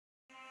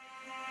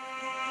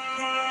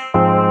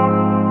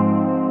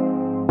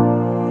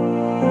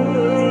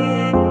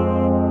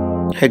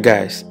Hey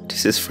guys,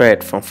 this is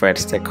Fred from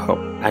Fred's Tech Hub,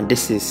 and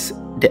this is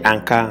the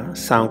Anker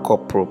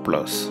Soundcore Pro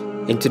Plus.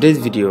 In today's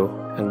video,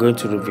 I'm going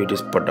to review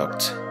this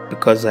product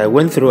because I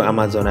went through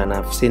Amazon and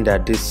I've seen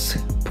that this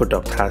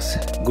product has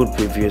good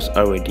reviews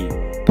already,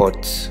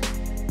 but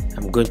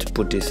I'm going to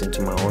put this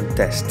into my own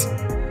test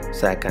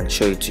so I can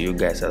show it to you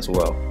guys as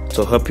well.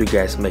 So hope you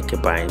guys make a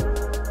buying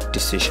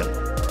decision.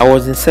 I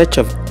was in search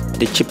of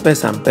the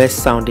cheapest and best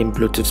sounding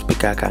Bluetooth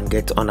speaker I can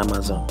get on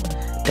Amazon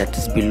that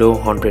is below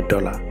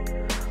 $100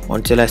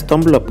 until I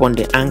stumbled upon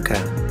the Anker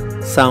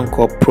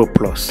Soundcore Pro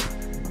Plus.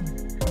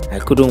 I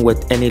couldn't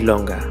wait any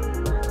longer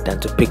than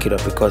to pick it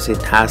up because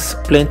it has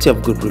plenty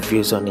of good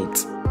reviews on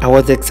it. I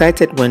was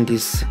excited when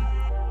this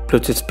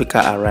Bluetooth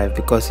speaker arrived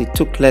because it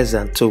took less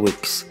than 2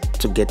 weeks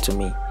to get to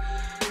me.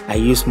 I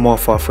used More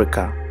for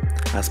Africa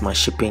as my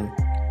shipping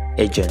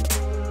agent.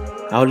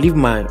 I'll leave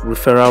my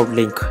referral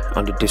link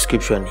on the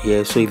description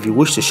here, so if you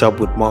wish to shop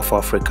with More for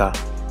Africa,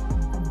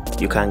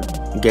 you can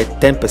get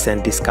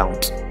 10%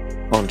 discount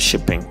on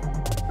shipping.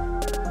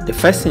 The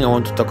first thing I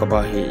want to talk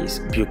about here is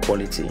build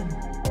quality.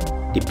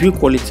 The build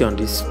quality on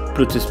this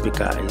Bluetooth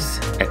speaker is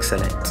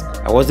excellent.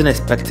 I wasn't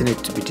expecting it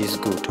to be this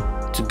good.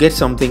 To get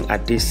something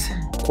at this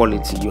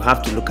quality, you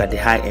have to look at the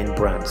high-end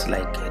brands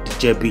like the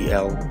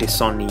JBL, the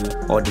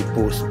Sony, or the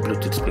Bose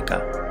Bluetooth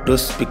speaker.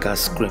 Those speakers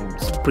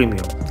screams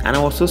premium, and I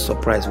was so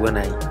surprised when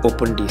I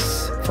opened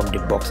this from the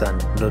box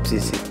and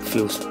noticed it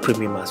feels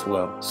premium as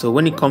well. So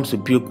when it comes to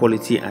build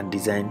quality and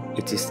design,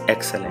 it is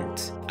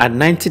excellent. At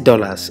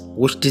 $90,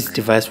 which this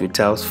device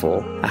retails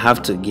for, I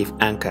have to give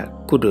Anker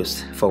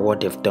kudos for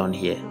what they've done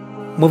here.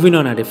 Moving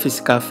on are the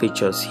physical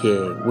features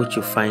here, which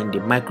you find the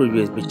micro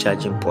USB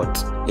charging port,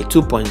 a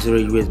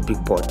 2.0 USB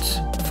port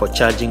for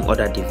charging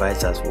other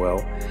devices as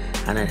well,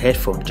 and a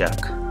headphone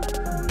jack.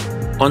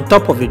 On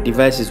top of the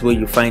device is where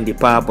you find the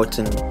power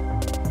button,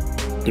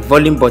 the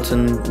volume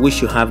button,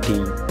 which you have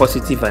the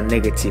positive and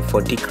negative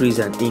for decrease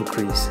and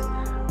increase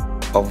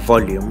of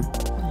volume.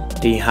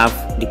 Then you have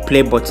the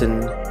play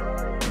button,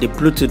 the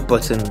Bluetooth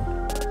button,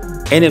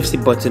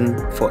 NFC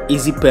button for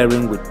easy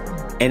pairing with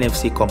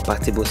NFC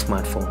compatible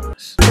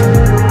smartphones.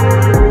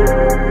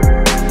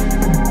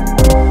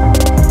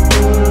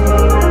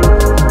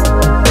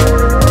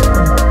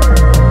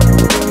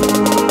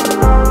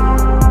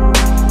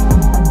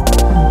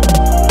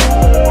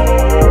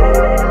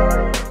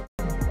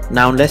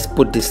 Now let's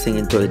put this thing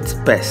into its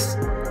best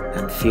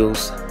and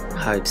feels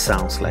how it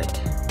sounds like.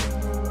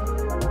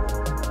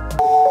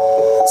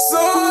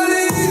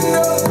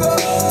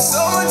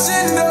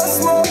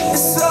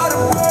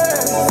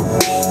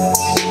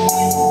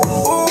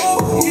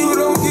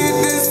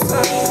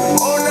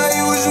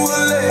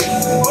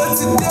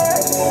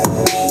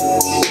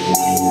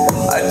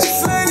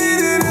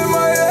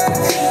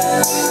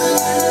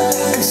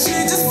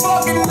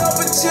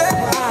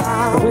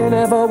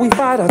 Whenever we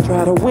fight, I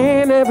try to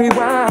win every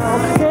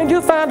round. Can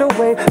you find a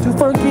way to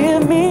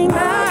forgive me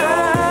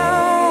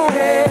now?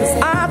 'Cause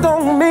I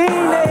don't mean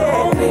it.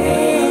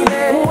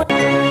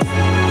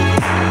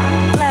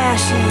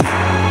 Flashing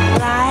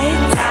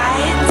lights,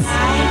 flashing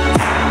lights,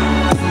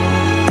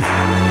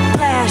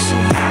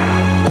 flashing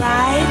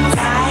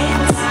lights,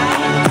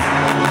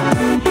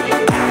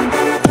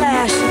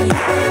 flashing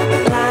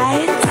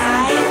lights.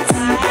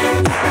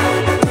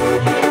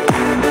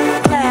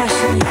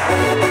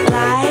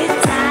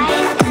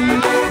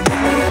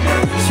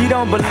 She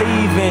don't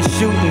believe in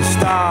shooting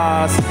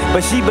stars,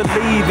 but she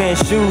believe in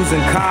shoes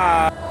and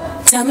cars.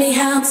 Tell me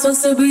how I'm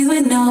supposed to breathe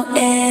with no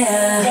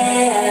air.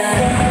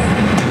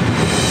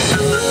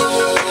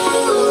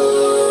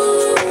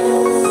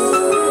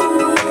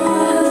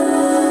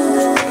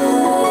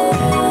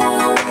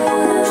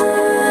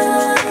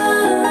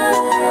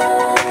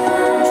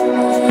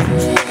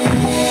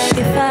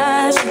 If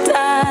I should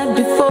die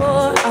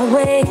before I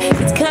wake,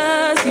 it's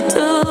 'cause you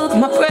took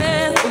my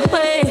breath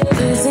away.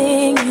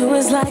 Losing you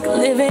is like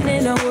living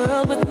in a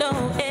world with no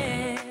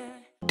air.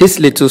 This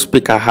little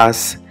speaker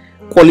has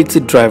quality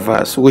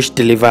drivers which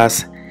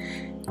delivers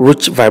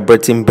rich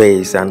vibrating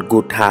bass and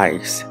good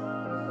highs.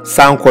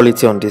 Sound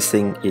quality on this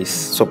thing is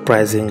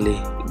surprisingly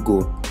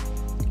good.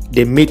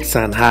 The mids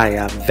and high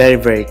are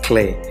very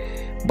clear,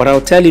 but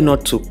I'll tell you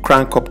not to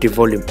crank up the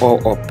volume all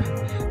up,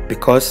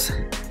 because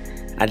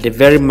at the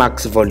very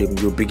max volume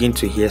you'll begin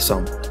to hear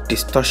some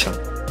distortion,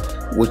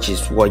 which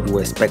is what you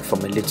expect from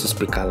a little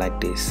speaker like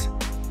this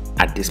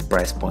at this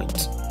price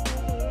point.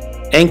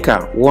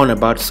 Anker warned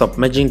about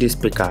submerging this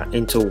speaker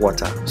into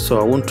water, so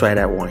I won't try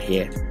that one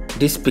here.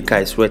 This speaker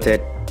is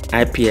rated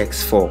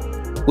IPX4,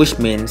 which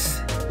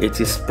means it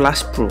is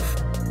splash proof.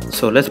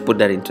 So let's put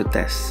that into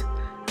test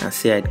and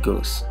see how it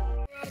goes.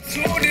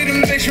 I'm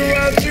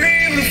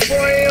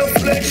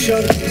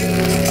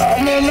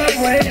on my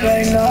way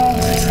right now.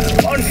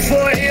 On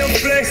 4 AM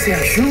flex,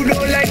 yeah. You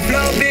don't like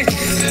blow bitch,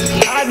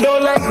 I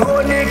don't like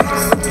whole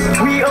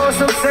niggas. We on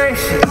some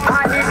sanction.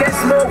 I need that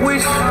smoke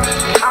wish.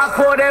 I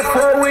pour that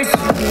 4 wish.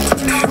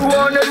 You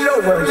on the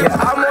lower, yeah.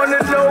 I'm on the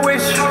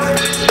lowest.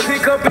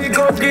 Pick up, he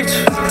gon' get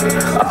you.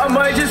 I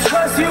might just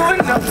trust you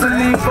enough to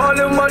leave all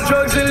of my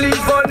drugs and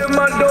leave all of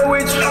my dough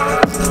with you.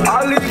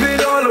 I'll leave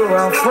it all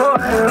around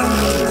for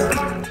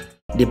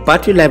him. The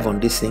battery life on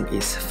this thing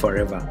is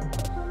forever.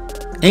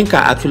 Anker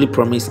actually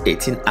promised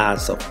 18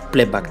 hours of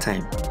playback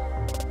time,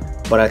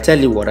 but I tell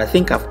you what, I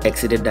think I've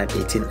exceeded that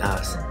 18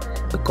 hours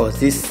because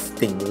this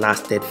thing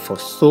lasted for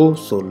so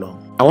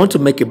long. I want to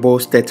make a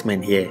bold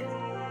statement here.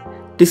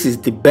 This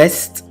is the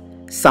best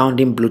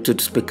sounding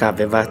Bluetooth speaker I've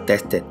ever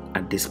tested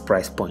at this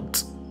price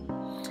point.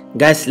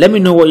 Guys, let me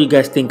know what you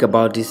guys think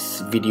about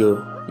this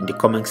video in the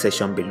comment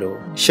section below.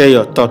 Share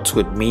your thoughts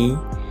with me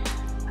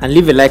and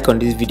leave a like on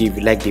this video if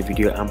you like the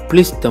video, and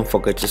please don't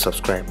forget to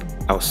subscribe.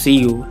 I'll see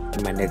you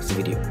in my next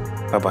video.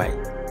 Bye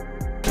bye.